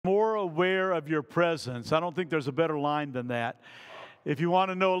aware of your presence. I don't think there's a better line than that. If you want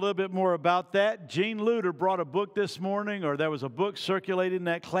to know a little bit more about that, Gene Luter brought a book this morning, or there was a book circulated in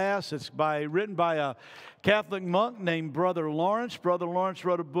that class. It's written by a Catholic monk named Brother Lawrence. Brother Lawrence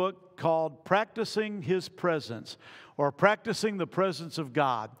wrote a book called Practicing His Presence, or Practicing the Presence of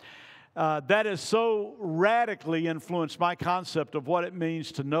God. That has so radically influenced my concept of what it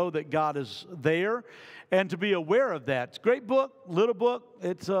means to know that God is there and to be aware of that. It's a great book, little book.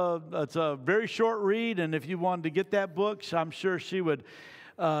 It's a very short read, and if you wanted to get that book, I'm sure she would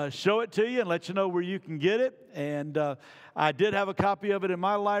show it to you and let you know where you can get it. And I did have a copy of it in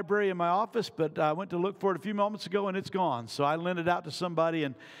my library in my office, but I went to look for it a few moments ago, and it's gone. So I lent it out to somebody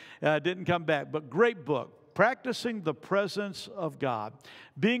and didn't come back. But great book. Practicing the presence of God,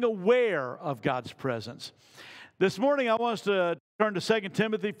 being aware of God's presence. This morning, I want us to turn to 2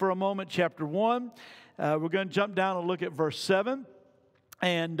 Timothy for a moment, chapter 1. We're going to jump down and look at verse 7.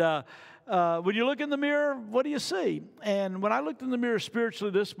 And when you look in the mirror, what do you see? And when I looked in the mirror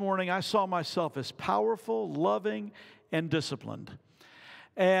spiritually this morning, I saw myself as powerful, loving, and disciplined.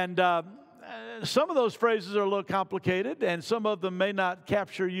 And some of those phrases are a little complicated, and some of them may not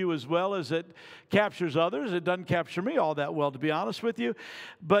capture you as well as it captures others. It doesn't capture me all that well, to be honest with you.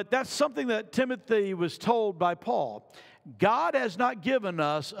 But that's something that Timothy was told by Paul. God has not given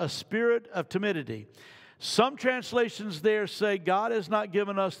us a spirit of timidity. Some translations there say God has not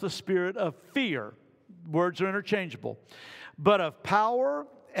given us the spirit of fear. Words are interchangeable. But of power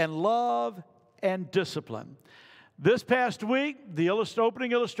and love and discipline. This past week, the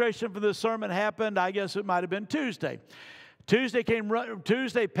opening illustration for this sermon happened, I guess it might have been Tuesday. Tuesday,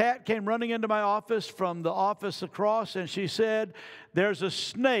 Pat came running into my office from the office across, and she said, "There's a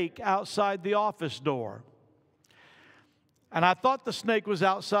snake outside the office door." And I thought the snake was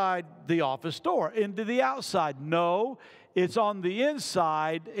outside the office door, into the outside. No, it's on the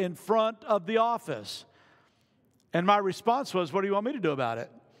inside in front of the office. And my response was, "What do you want me to do about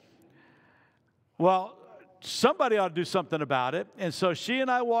it?" Well, somebody ought to do something about it. And so she and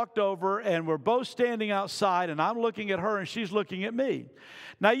I walked over, and we're both standing outside, and I'm looking at her, and she's looking at me.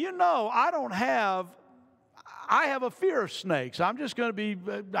 Now, you know, I have a fear of snakes. I'm just going to be,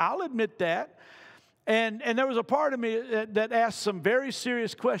 I'll admit that. And there was a part of me that asked some very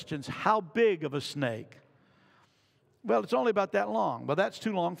serious questions. How big of a snake? Well, it's only about that long. Well, that's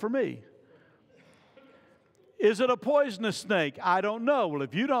too long for me. Is it a poisonous snake? I don't know. Well,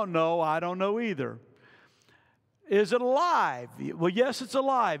 if you don't know, I don't know either. Is it alive? Well, yes, it's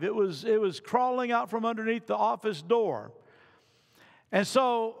alive. It was crawling out from underneath the office door. And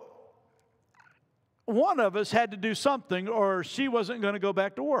so one of us had to do something, or she wasn't going to go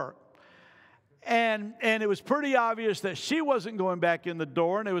back to work. And it was pretty obvious that she wasn't going back in the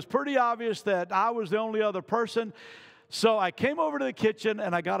door, and it was pretty obvious that I was the only other person. So I came over to the kitchen,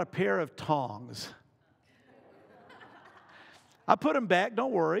 and I got a pair of tongs. I put them back,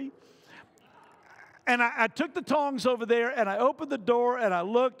 don't worry. And I took the tongs over there, and I opened the door, and I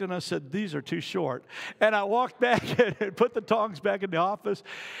looked, and I said, "These are too short." And I walked back and put the tongs back in the office.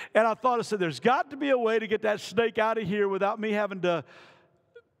 And I said, there's got to be a way to get that snake out of here without me having to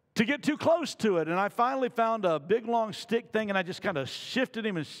get too close to it. And I finally found a big, long stick thing, and I just kind of shifted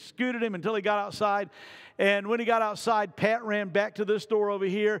him and scooted him until he got outside. And when he got outside, Pat ran back to this door over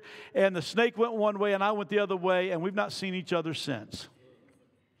here, and the snake went one way, and I went the other way, and we've not seen each other since.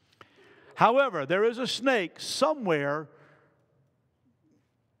 However, there is a snake somewhere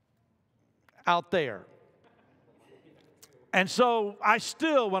out there. And so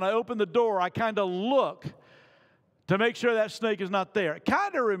when I open the door, I kind of look to make sure that snake is not there. It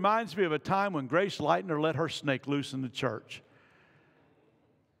kind of reminds me of a time when Grace Leitner let her snake loose in the church.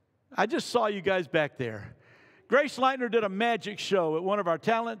 I just saw you guys back there. Grace Leitner did a magic show at one of our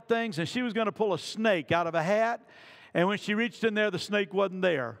talent things, and she was going to pull a snake out of a hat, and when she reached in there, the snake wasn't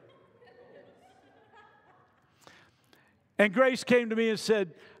there. And Grace came to me and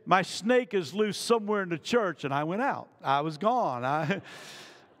said, "My snake is loose somewhere in the church," and I went out. I was gone.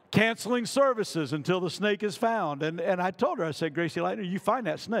 Canceling services until the snake is found. And I told her, I said, "Gracie Leitner, you find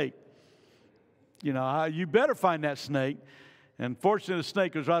that snake. You know, you better find that snake." And fortunately, the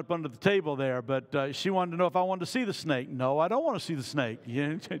snake was right up under the table there. But she wanted to know if I wanted to see the snake. No, I don't want to see the snake. You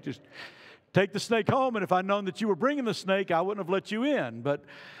know, just take the snake home. And if I'd known that you were bringing the snake, I wouldn't have let you in. But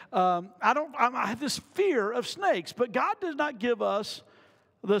I have this fear of snakes. But God does not give us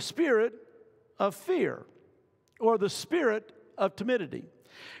the spirit of fear or the spirit of timidity.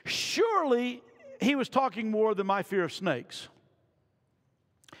 Surely he was talking more than my fear of snakes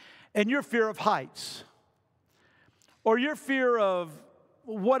and your fear of heights or your fear of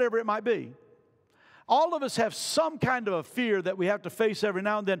whatever it might be. All of us have some kind of a fear that we have to face every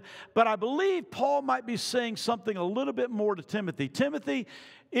now and then. But I believe Paul might be saying something a little bit more to Timothy. Timothy,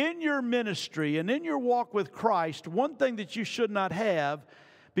 in your ministry and in your walk with Christ, one thing that you should not have,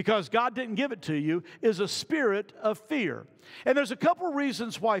 because God didn't give it to you, is a spirit of fear. And there's a couple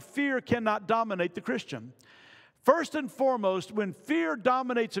reasons why fear cannot dominate the Christian. First and foremost, when fear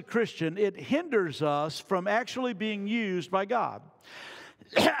dominates a Christian, it hinders us from actually being used by God.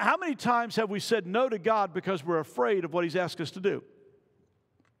 How many times have we said no to God because we're afraid of what He's asked us to do?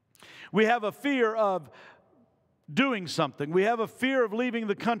 We have a fear of doing something. We have a fear of leaving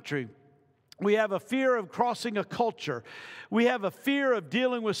the country. We have a fear of crossing a culture. We have a fear of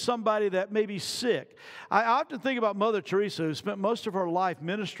dealing with somebody that may be sick. I often think about Mother Teresa, who spent most of her life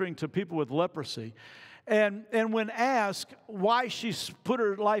ministering to people with leprosy. And when asked why she put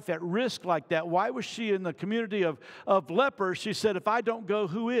her life at risk like that, why was she in the community of lepers, she said, if I don't go,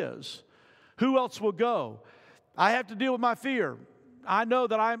 who is? Who else will go? I have to deal with my fear. I know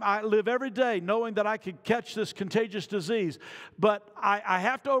that I live every day knowing that I could catch this contagious disease, but I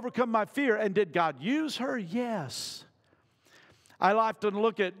have to overcome my fear. And did God use her? Yes. I often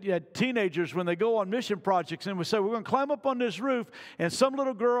look at teenagers when they go on mission projects and we say, we're going to climb up on this roof, and some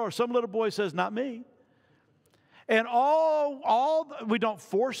little girl or some little boy says, not me. And we don't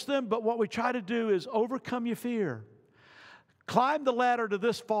force them, but what we try to do is overcome your fear. Climb the ladder to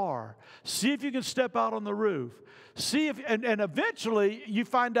this far. See if you can step out on the roof. See if, and eventually you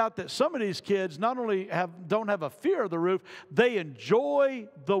find out that some of these kids not only don't have a fear of the roof, they enjoy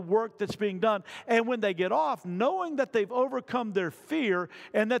the work that's being done. And when they get off, knowing that they've overcome their fear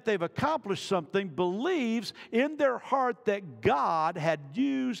and that they've accomplished something, believes in their heart that God had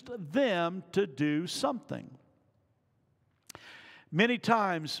used them to do something. Many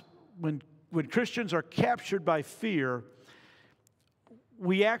times when Christians are captured by fear,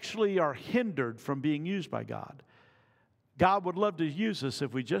 we actually are hindered from being used by God. God would love to use us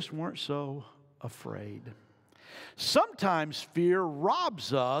if we just weren't so afraid. Sometimes fear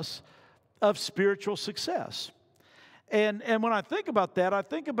robs us of spiritual success. And when I think about that, I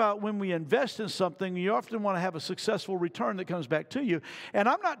think about when we invest in something, you often want to have a successful return that comes back to you. And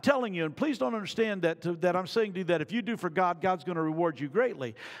I'm not telling you, and please don't understand that I'm saying to you that if you do for God, God's going to reward you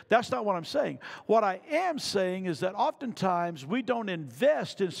greatly. That's not what I'm saying. What I am saying is that oftentimes we don't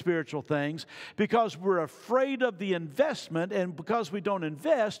invest in spiritual things because we're afraid of the investment, and because we don't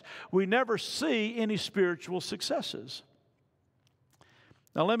invest, we never see any spiritual successes.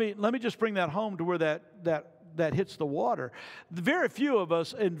 Now let me just bring that home to where that hits the water. Very few of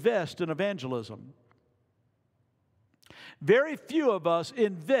us invest in evangelism. Very few of us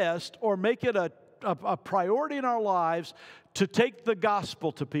invest or make it a priority in our lives to take the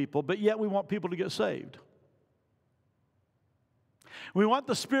gospel to people, but yet we want people to get saved. We want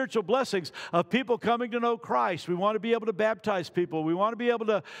the spiritual blessings of people coming to know Christ. We want to be able to baptize people. We want to be able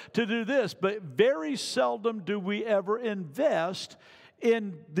to do this, but very seldom do we ever invest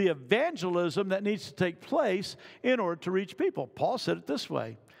in the evangelism that needs to take place in order to reach people. Paul said it this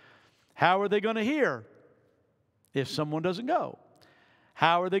way: how are they going to hear if someone doesn't go?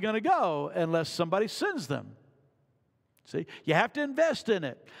 How are they going to go unless somebody sends them? See, you have to invest in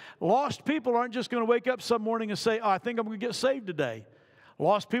it. Lost people aren't just going to wake up some morning and say, oh, I think I'm going to get saved today.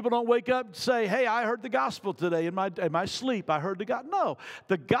 Lost people don't wake up and say, hey, I heard the gospel today in my sleep. I heard the gospel. No,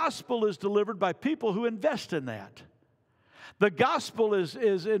 the gospel is delivered by people who invest in that. The gospel is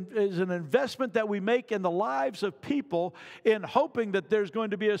an investment that we make in the lives of people in hoping that there's going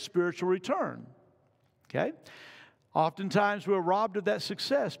to be a spiritual return. Okay? Oftentimes we're robbed of that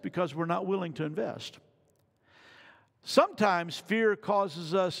success because we're not willing to invest. Sometimes fear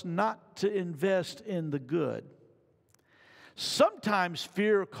causes us not to invest in the good. Sometimes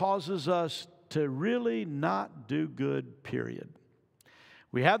fear causes us to really not do good, period.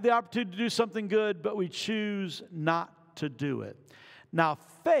 We have the opportunity to do something good, but we choose not to do it. Now,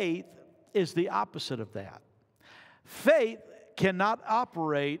 faith is the opposite of that. Faith cannot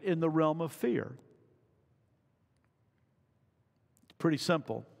operate in the realm of fear. It's pretty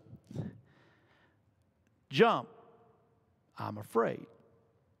simple. Jump. I'm afraid.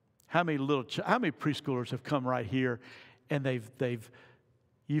 How many preschoolers have come right here and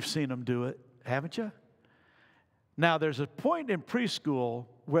you've seen them do it, haven't you? Now, there's a point in preschool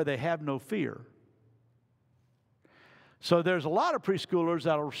where they have no fear. So there's a lot of preschoolers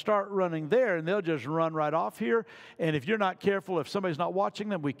that will start running there, and they'll just run right off here. And if you're not careful, if somebody's not watching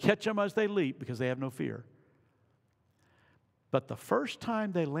them, we catch them as they leap because they have no fear. But the first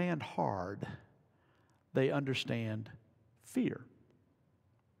time they land hard, they understand fear.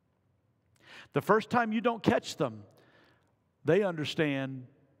 The first time you don't catch them, they understand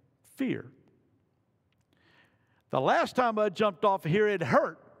fear. The last time I jumped off here, it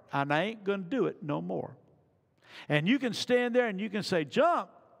hurt, and I ain't going to do it no more. And you can stand there and you can say, jump.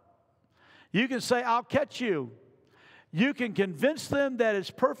 You can say, I'll catch you. You can convince them that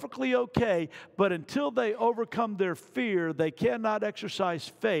it's perfectly okay, but until they overcome their fear, they cannot exercise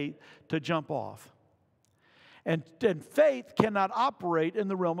faith to jump off. And faith cannot operate in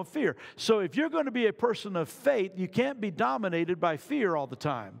the realm of fear. So if you're going to be a person of faith, you can't be dominated by fear all the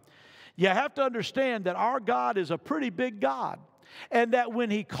time. You have to understand that our God is a pretty big God. And that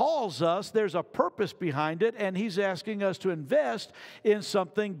when He calls us, there's a purpose behind it, and He's asking us to invest in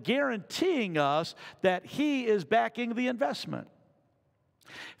something, guaranteeing us that He is backing the investment.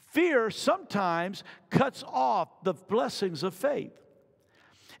 Fear sometimes cuts off the blessings of faith.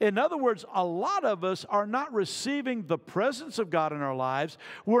 In other words, a lot of us are not receiving the presence of God in our lives.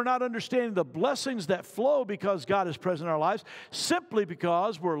 We're not understanding the blessings that flow because God is present in our lives, simply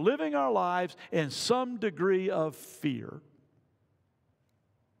because we're living our lives in some degree of fear.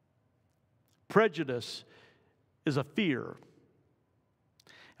 Prejudice is a fear.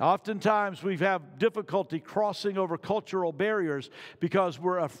 Oftentimes we have difficulty crossing over cultural barriers because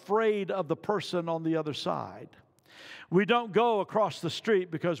we're afraid of the person on the other side. We don't go across the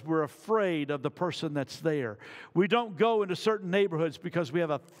street because we're afraid of the person that's there. We don't go into certain neighborhoods because we have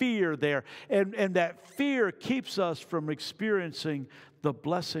a fear there. And that fear keeps us from experiencing the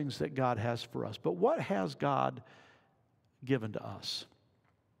blessings that God has for us. But what has God given to us?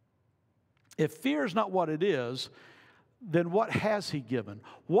 If fear is not what it is, then what has He given?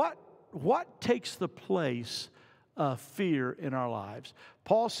 What takes the place of fear in our lives?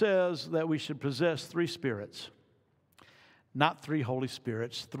 Paul says that we should possess 3 spirits. Not 3 Holy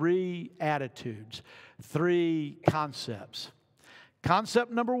Spirits, 3 attitudes, 3 concepts.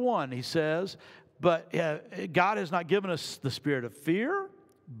 Concept number 1, he says, but God has not given us the spirit of fear,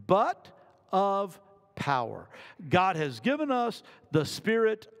 but of power. God has given us the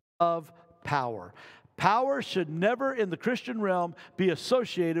spirit of power. Power should never in the Christian realm be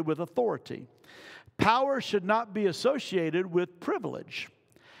associated with authority. Power should not be associated with privilege.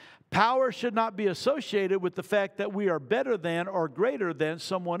 Power should not be associated with the fact that we are better than or greater than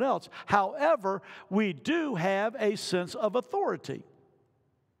someone else. However, we do have a sense of authority.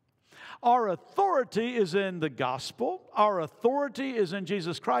 Our authority is in the gospel. Our authority is in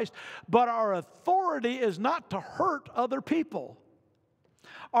Jesus Christ. But our authority is not to hurt other people.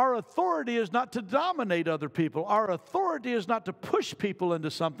 Our authority is not to dominate other people. Our authority is not to push people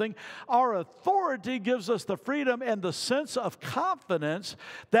into something. Our authority gives us the freedom and the sense of confidence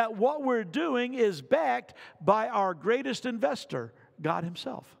that what we're doing is backed by our greatest investor, God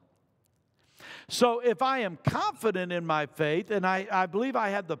Himself. So if I am confident in my faith, and I believe I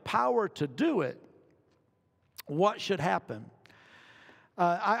have the power to do it, what should happen?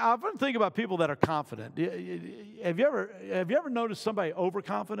 I often think about people that are confident. Have you ever noticed somebody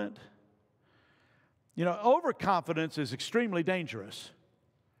overconfident? You know, overconfidence is extremely dangerous.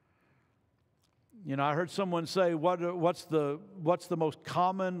 You know, I heard someone say, what's the most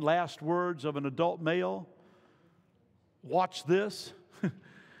common last words of an adult male? Watch this.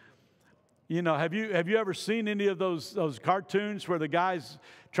 You know, have you ever seen any of those cartoons where the guy's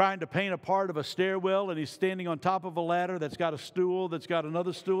trying to paint a part of a stairwell and he's standing on top of a ladder that's got a stool, that's got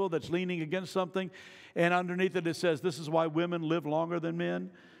another stool that's leaning against something, and underneath it says, "This is why women live longer than men."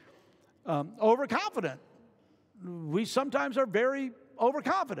 Overconfident. We sometimes are very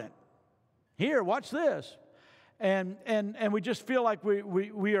overconfident. Here, watch this, and we just feel like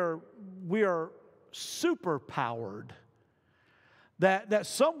we are super powered. That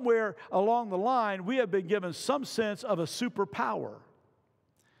somewhere along the line, we have been given some sense of a superpower.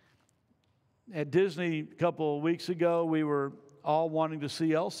 At Disney a couple of weeks ago, we were all wanting to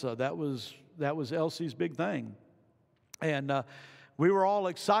see Elsa. That was Elsie's big thing. And we were all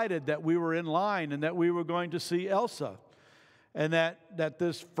excited that we were in line and that we were going to see Elsa. And that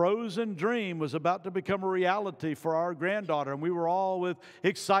this frozen dream was about to become a reality for our granddaughter. And we were all with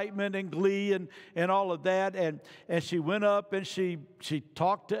excitement and glee and all of that. And she went up and she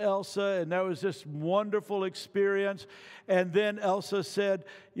talked to Elsa, and that was this wonderful experience. And then Elsa said,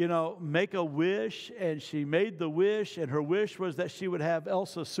 you know, make a wish. And she made the wish, and her wish was that she would have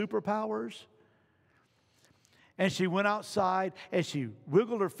Elsa's superpowers. And she went outside and she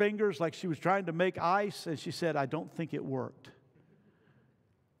wiggled her fingers like she was trying to make ice. And she said, I don't think it worked.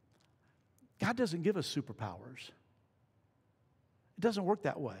 God doesn't give us superpowers. It doesn't work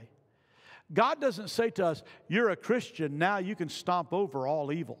that way. God doesn't say to us, you're a Christian, now you can stomp over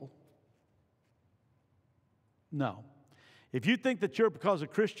all evil. No. If you think that you're, because a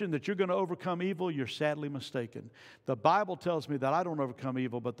Christian, that you're going to overcome evil, you're sadly mistaken. The Bible tells me that I don't overcome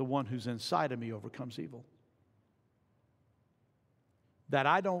evil, but the one who's inside of me overcomes evil. that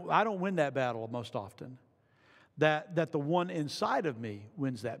I don't win that battle most often, that the one inside of me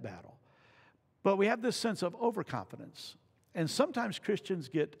wins that battle. But we have this sense of overconfidence. And sometimes Christians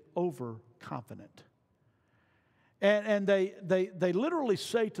get overconfident. And they literally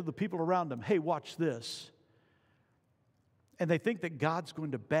say to the people around them, hey, watch this. And they think that God's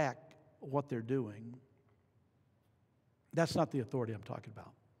going to back what they're doing. That's not the authority I'm talking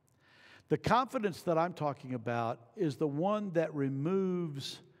about. The confidence that I'm talking about is the one that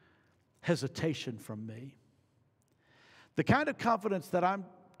removes hesitation from me. The kind of confidence that I'm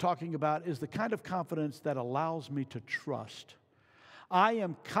talking about is the kind of confidence that allows me to trust. I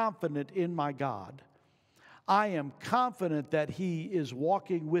am confident in my God. I am confident that He is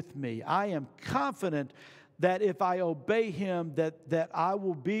walking with me. I am confident that if I obey Him, that I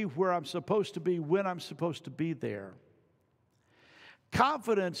will be where I'm supposed to be when I'm supposed to be there.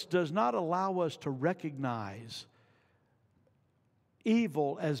 Confidence does not allow us to recognize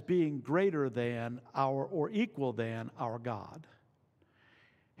evil as being greater than or equal than our God.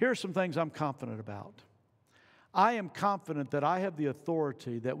 Here are some things I'm confident about. I am confident that I have the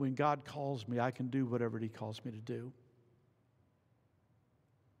authority that when God calls me, I can do whatever He calls me to do.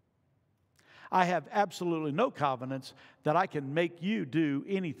 I have absolutely no confidence that I can make you do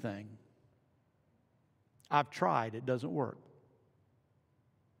anything. I've tried, it doesn't work.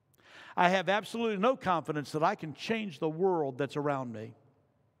 I have absolutely no confidence that I can change the world that's around me.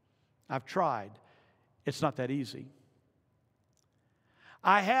 I've tried. It's not that easy.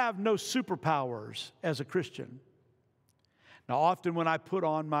 I have no superpowers as a Christian. Now, often when I put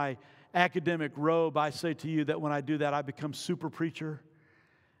on my academic robe, I say to you that when I do that, I become super preacher,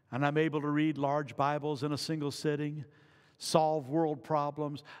 and I'm able to read large Bibles in a single sitting, solve world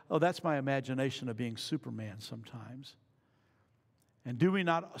problems. Oh, that's my imagination of being Superman sometimes. And do we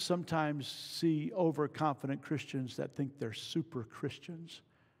not sometimes see overconfident Christians that think they're super Christians?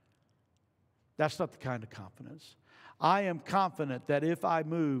 That's not the kind of confidence. I am confident that if I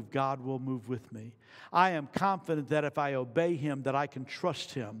move, God will move with me. I am confident that if I obey Him, that I can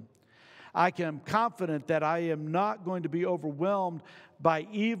trust Him. I am confident that I am not going to be overwhelmed by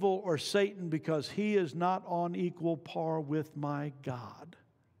evil or Satan because he is not on equal par with my God.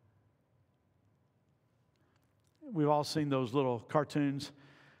 We've all seen those little cartoons,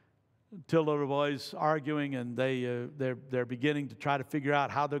 two little boys arguing, and they're beginning to try to figure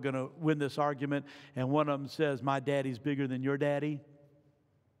out how they're going to win this argument. And one of them says, "My daddy's bigger than your daddy."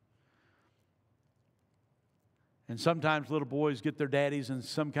 And sometimes little boys get their daddies in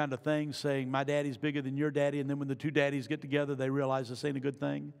some kind of thing saying, "My daddy's bigger than your daddy." And then when the two daddies get together, they realize this ain't a good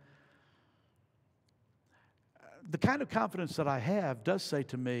thing. The kind of confidence that I have does say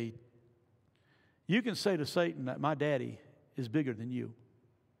to me, you can say to Satan that my daddy is bigger than you.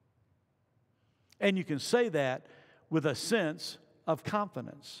 And you can say that with a sense of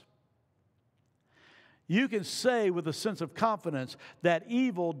confidence. You can say with a sense of confidence that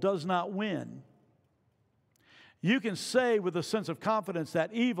evil does not win. You can say with a sense of confidence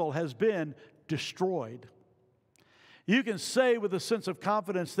that evil has been destroyed. You can say with a sense of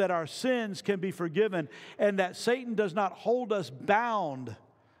confidence that our sins can be forgiven and that Satan does not hold us bound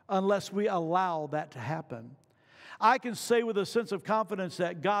unless we allow that to happen. I can say with a sense of confidence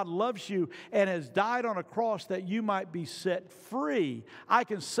that God loves you and has died on a cross that you might be set free. I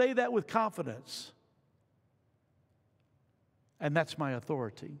can say that with confidence. And that's my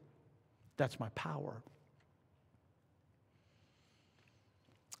authority. That's my power.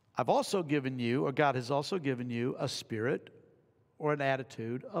 I've also given you, or God has also given you, a spirit or an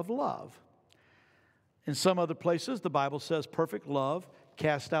attitude of love. In some other places, the Bible says perfect love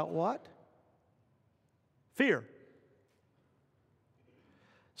cast out what? Fear.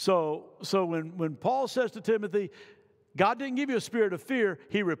 So when Paul says to Timothy, God didn't give you a spirit of fear,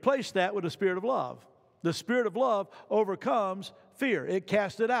 he replaced that with a spirit of love. The spirit of love overcomes fear. It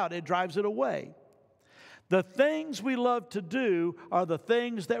casts it out. It drives it away. The things we love to do are the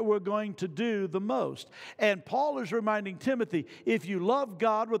things that we're going to do the most. And Paul is reminding Timothy, if you love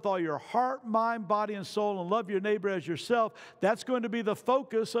God with all your heart, mind, body, and soul, and love your neighbor as yourself, that's going to be the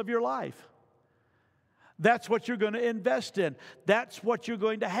focus of your life. That's what you're going to invest in. That's what you're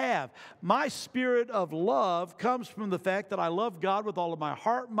going to have. My spirit of love comes from the fact that I love God with all of my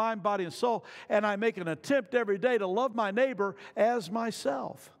heart, mind, body, and soul, and I make an attempt every day to love my neighbor as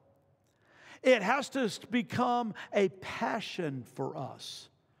myself. It has to become a passion for us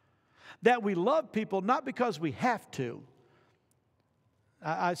that we love people not because we have to.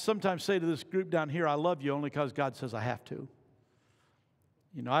 I sometimes say to this group down here, I love you only because God says I have to.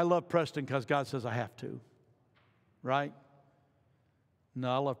 You know, I love Preston because God says I have to. Right?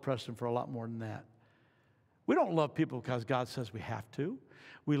 No, I love Preston for a lot more than that. We don't love people because God says we have to.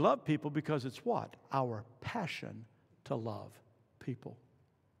 We love people because it's what? Our passion to love people.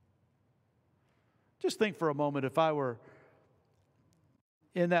 Just think for a moment, if I were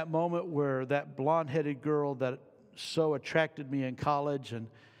in that moment where that blonde-headed girl that so attracted me in college and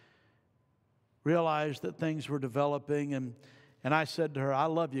realized that things were developing, and I said to her, I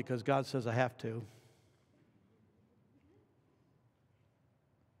love you because God says I have to.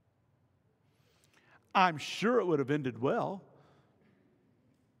 I'm sure it would have ended well.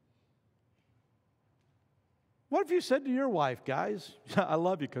 What if you said to your wife, guys, I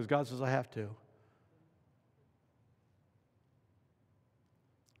love you because God says I have to?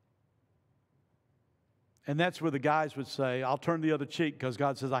 And that's where the guys would say, I'll turn the other cheek because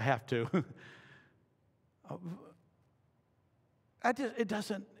God says I have to. It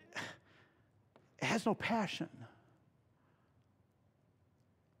has no passion.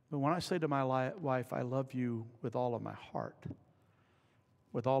 But when I say to my wife, I love you with all of my heart,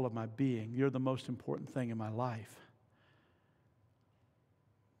 with all of my being, you're the most important thing in my life.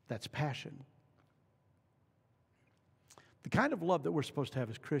 That's passion. The kind of love that we're supposed to have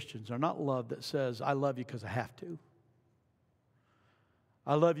as Christians are not love that says, I love you because I have to.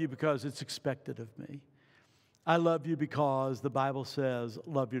 I love you because it's expected of me. I love you because the Bible says,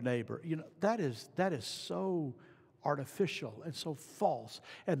 love your neighbor. You know, that is so artificial and so false,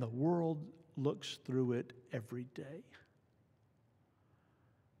 and the world looks through it every day.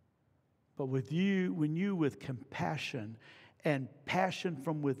 But with you, when you with compassion and passion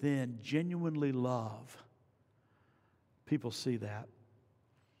from within genuinely love, people see that.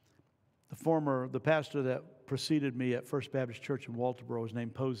 The pastor that preceded me at First Baptist Church in Walterboro was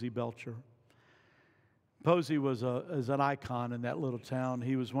named Posey Belcher. Posey was an icon in that little town.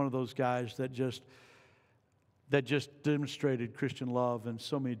 He was one of those guys that just demonstrated Christian love in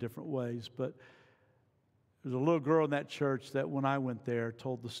so many different ways. But there's a little girl in that church that when I went there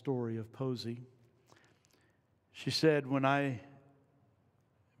told the story of Posey. She said, when I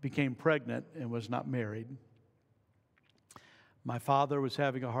became pregnant and was not married, my father was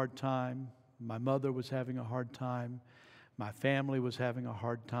having a hard time. My mother was having a hard time. My family was having a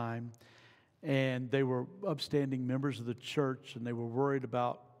hard time. And they were upstanding members of the church, and they were worried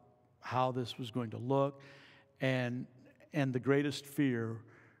about how this was going to look. And the greatest fear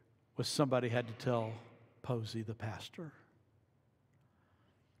was somebody had to tell Posey, the pastor.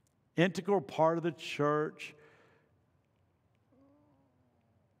 Integral part of the church.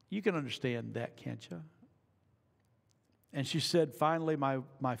 You can understand that, can't you? And she said, finally,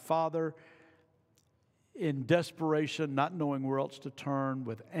 my father, in desperation, not knowing where else to turn,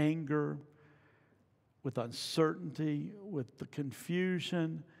 with anger, with uncertainty, with the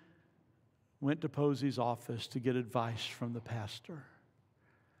confusion, went to Posey's office to get advice from the pastor.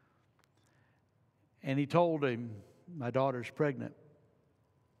 And he told him, my daughter's pregnant,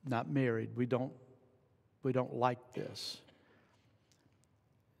 not married. We don't like this.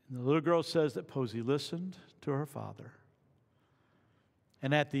 And the little girl says that Posey listened to her father.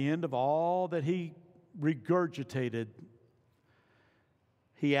 And at the end of all that he regurgitated,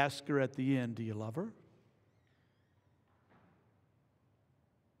 he asked her at the end, do you love her?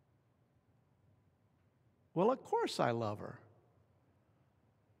 Well, of course I love her.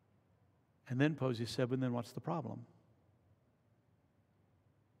 And then Posey said, well, then what's the problem?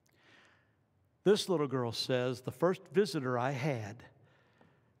 This little girl says, the first visitor I had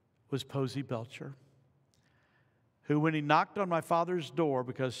was Posey Belcher, who, when he knocked on my father's door,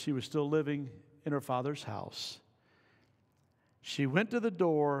 because she was still living in her father's house, she went to the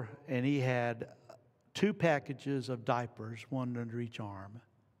door and he had 2 packages of diapers, one under each arm.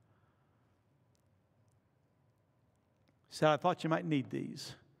 He said, I thought you might need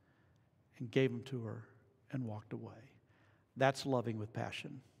these, and gave them to her and walked away. That's loving with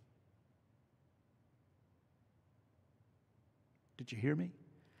passion. Did you hear me?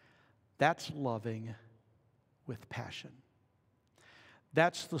 That's loving with passion.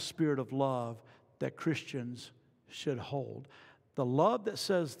 That's the spirit of love that Christians should hold. The love that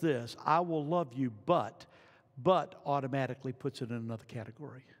says this, I will love you, but automatically puts it in another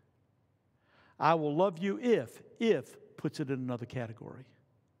category. I will love you if puts it in another category.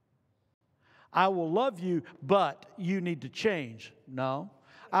 I will love you, but you need to change. No.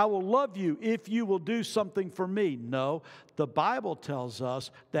 I will love you if you will do something for me. No. The Bible tells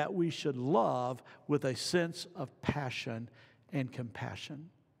us that we should love with a sense of passion and compassion.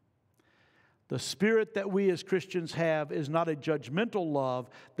 The spirit that we as Christians have is not a judgmental love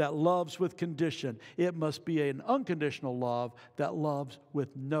that loves with condition. It must be an unconditional love that loves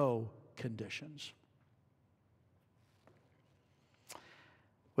with no conditions.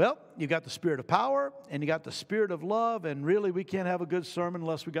 Well, you got the spirit of power and you got the spirit of love, and really we can't have a good sermon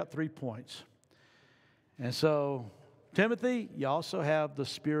unless we got 3 points. And so, Timothy, you also have the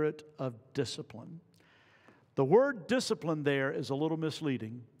spirit of discipline. The word discipline there is a little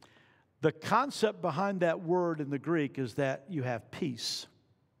misleading. The concept behind that word in the Greek is that you have peace.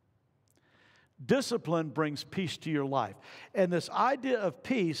 Discipline brings peace to your life. And this idea of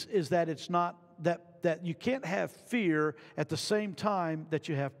peace is that it's not that you can't have fear at the same time that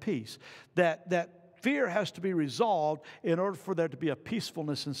you have peace. That fear has to be resolved in order for there to be a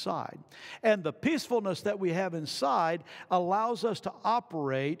peacefulness inside. And the peacefulness that we have inside allows us to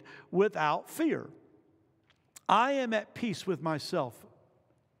operate without fear. I am at peace with myself.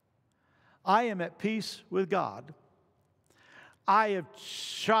 I am at peace with God. I have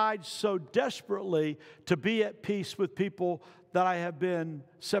tried so desperately to be at peace with people that I have been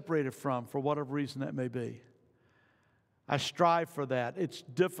separated from, for whatever reason that may be. I strive for that. It's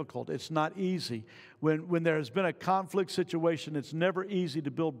difficult. It's not easy. When there has been a conflict situation, it's never easy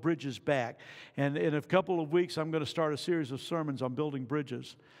to build bridges back. And in a couple of weeks, I'm going to start a series of sermons on building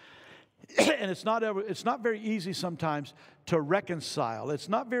bridges. And it's not very easy sometimes to reconcile. It's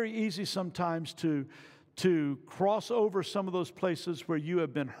not very easy sometimes to cross over some of those places where you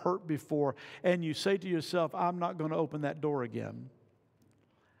have been hurt before, and you say to yourself, I'm not going to open that door again.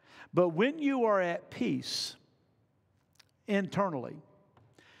 But when you are at peace internally,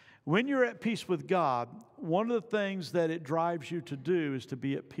 when you're at peace with God, one of the things that it drives you to do is to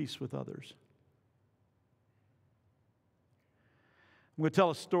be at peace with others. I'm going to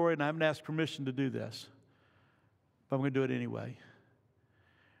tell a story, and I haven't asked permission to do this, but I'm going to do it anyway.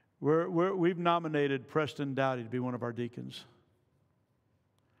 We've nominated Preston Dowdy to be one of our deacons.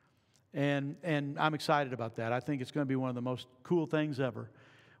 And I'm excited about that. I think it's going to be one of the most cool things ever.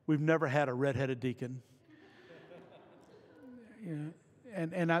 We've never had a redheaded deacon.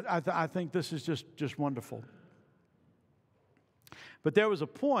 And I think this is just wonderful. But there was a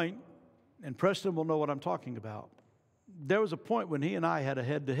point, and Preston will know what I'm talking about. There was a point when he and I had a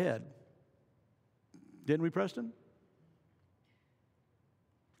head-to-head. Didn't we, Preston?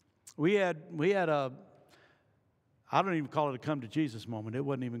 We had a, I don't even call it a come to Jesus moment. It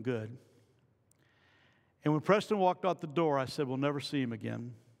wasn't even good. And when Preston walked out the door, I said, we'll never see him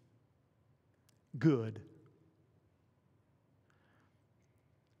again. Good.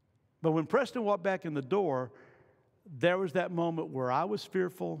 But when Preston walked back in the door, there was that moment where I was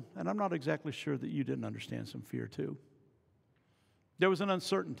fearful, and I'm not exactly sure that you didn't understand some fear too. There was an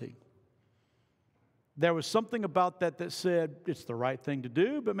uncertainty. There was something about that said it's the right thing to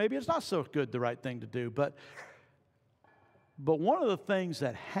do, but maybe it's not so good the right thing to do. But one of the things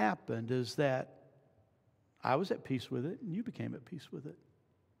that happened is that I was at peace with it, and you became at peace with it.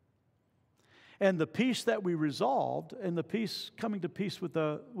 And the peace that we resolved, and the peace coming to peace with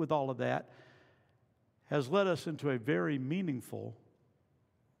all of that, has led us into a very meaningful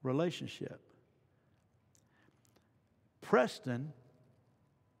relationship. Preston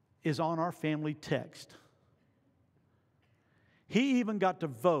is on our family text. He even got to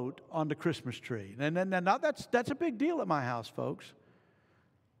vote on the Christmas tree. And now that's a big deal at my house, folks.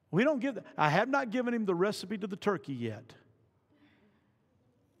 I have not given him the recipe to the turkey yet.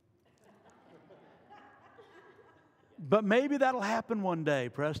 But maybe that'll happen one day,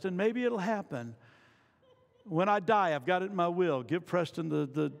 Preston. Maybe it'll happen. When I die, I've got it in my will. Give Preston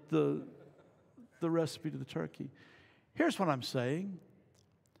the recipe to the turkey. Here's what I'm saying.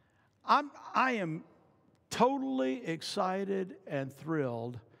 I am totally excited and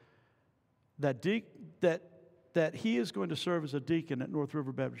thrilled that he is going to serve as a deacon at North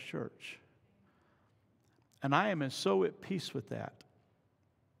River Baptist Church. And I am so at peace with that.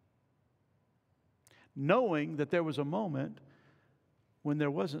 Knowing that there was a moment when there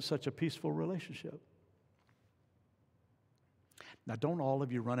wasn't such a peaceful relationship. Now, don't all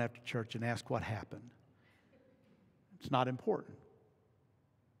of you run after church and ask what happened. It's not important.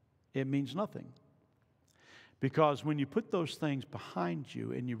 It means nothing. Because when you put those things behind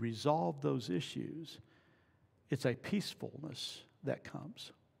you and you resolve those issues, it's a peacefulness that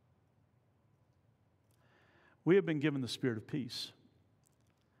comes. We have been given the spirit of peace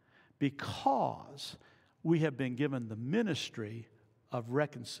because we have been given the ministry of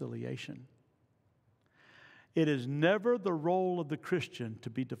reconciliation. It is never the role of the Christian to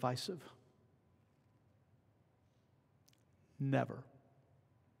be divisive. Never.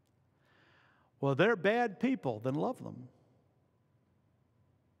 Well, they're bad people, then love them.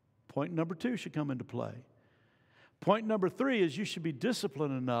 Point number 2 should come into play. Point number 3 is you should be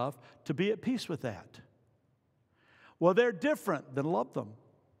disciplined enough to be at peace with that. Well, they're different, then love them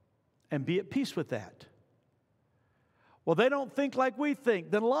and be at peace with that. Well, they don't think like we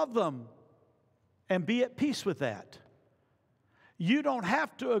think. Then love them and be at peace with that. You don't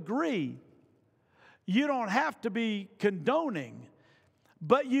have to agree. You don't have to be condoning.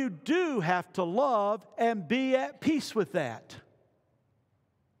 But you do have to love and be at peace with that.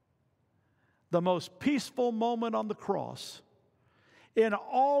 The most peaceful moment on the cross, in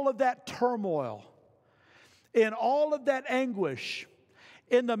all of that turmoil, in all of that anguish,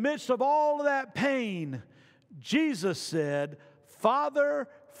 in the midst of all of that pain, Jesus said, Father,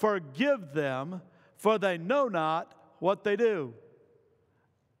 forgive them, for they know not what they do.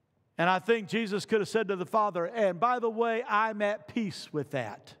 And I think Jesus could have said to the Father, and by the way, I'm at peace with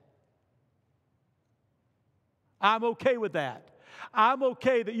that. I'm okay with that. I'm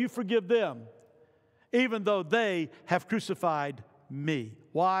okay that you forgive them, even though they have crucified me.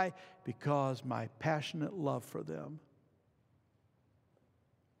 Why? Because my passionate love for them.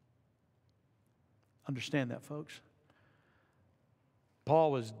 Understand that, folks.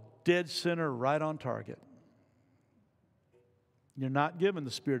 Paul was dead center, right on target. You're not given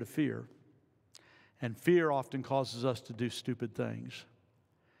the spirit of fear. And fear often causes us to do stupid things.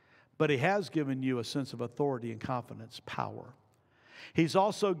 But He has given you a sense of authority and confidence, power. He's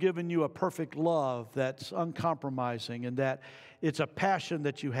also given you a perfect love that's uncompromising and that it's a passion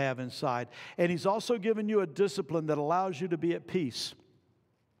that you have inside. And He's also given you a discipline that allows you to be at peace,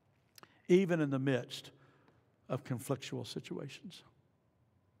 even in the midst of conflictual situations.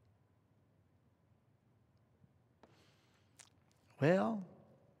 Well,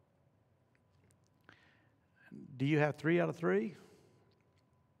 do you have 3 out of 3?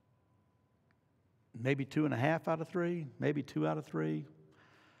 Maybe 2.5 out of 3? Maybe 2 out of 3?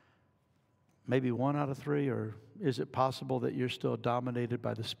 Maybe 1 out of 3? Or is it possible that you're still dominated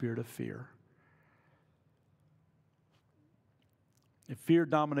by the spirit of fear? If fear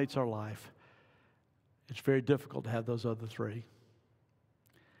dominates our life, it's very difficult to have those other 3.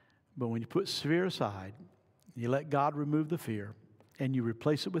 But when you put fear aside, you let God remove the fear, and you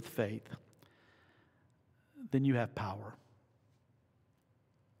replace it with faith, then you have power.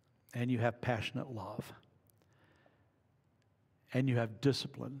 And you have passionate love. And you have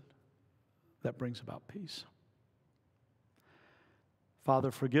discipline that brings about peace.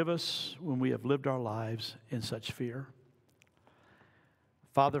 Father, forgive us when we have lived our lives in such fear.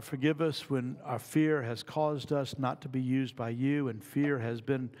 Father, forgive us when our fear has caused us not to be used by you, and fear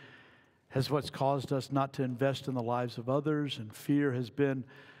has what's caused us not to invest in the lives of others, and fear has been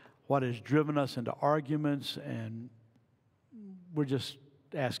what has driven us into arguments, and we're just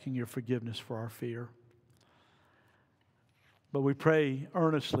asking your forgiveness for our fear. But we pray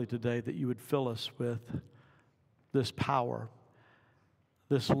earnestly today that you would fill us with this power,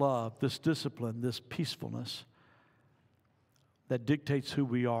 this love, this discipline, this peacefulness that dictates who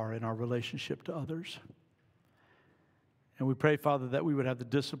we are in our relationship to others. And we pray, Father, that we would have the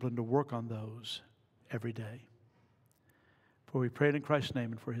discipline to work on those every day. For we pray it in Christ's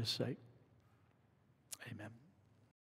name and for His sake. Amen.